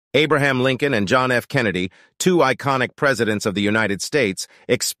Abraham Lincoln and John F. Kennedy, two iconic presidents of the United States,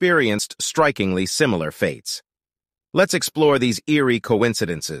 experienced strikingly similar fates. Let's explore these eerie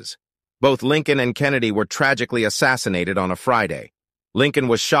coincidences. Both Lincoln and Kennedy were tragically assassinated on a Friday. Lincoln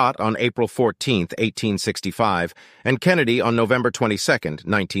was shot on April 14, 1865, and Kennedy on November 22,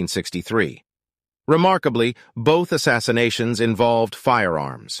 1963. Remarkably, both assassinations involved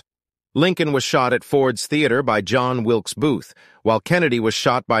firearms. Lincoln was shot at Ford's Theater by John Wilkes Booth, while Kennedy was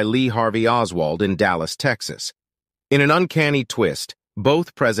shot by Lee Harvey Oswald in Dallas, Texas. In an uncanny twist,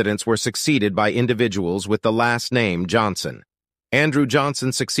 both presidents were succeeded by individuals with the last name Johnson. Andrew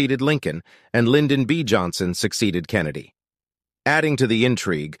Johnson succeeded Lincoln, and Lyndon B. Johnson succeeded Kennedy. Adding to the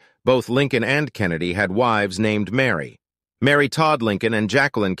intrigue, both Lincoln and Kennedy had wives named Mary. Mary Todd Lincoln and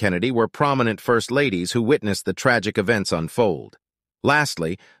Jacqueline Kennedy were prominent first ladies who witnessed the tragic events unfold.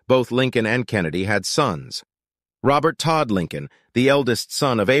 Lastly, both Lincoln and Kennedy had sons. Robert Todd Lincoln, the eldest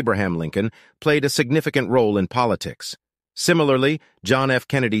son of Abraham Lincoln, played a significant role in politics. Similarly, John F.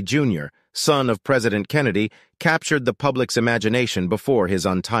 Kennedy, Jr., son of President Kennedy, captured the public's imagination before his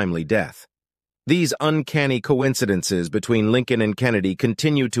untimely death. These uncanny coincidences between Lincoln and Kennedy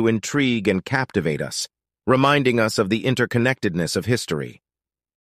continue to intrigue and captivate us, reminding us of the interconnectedness of history.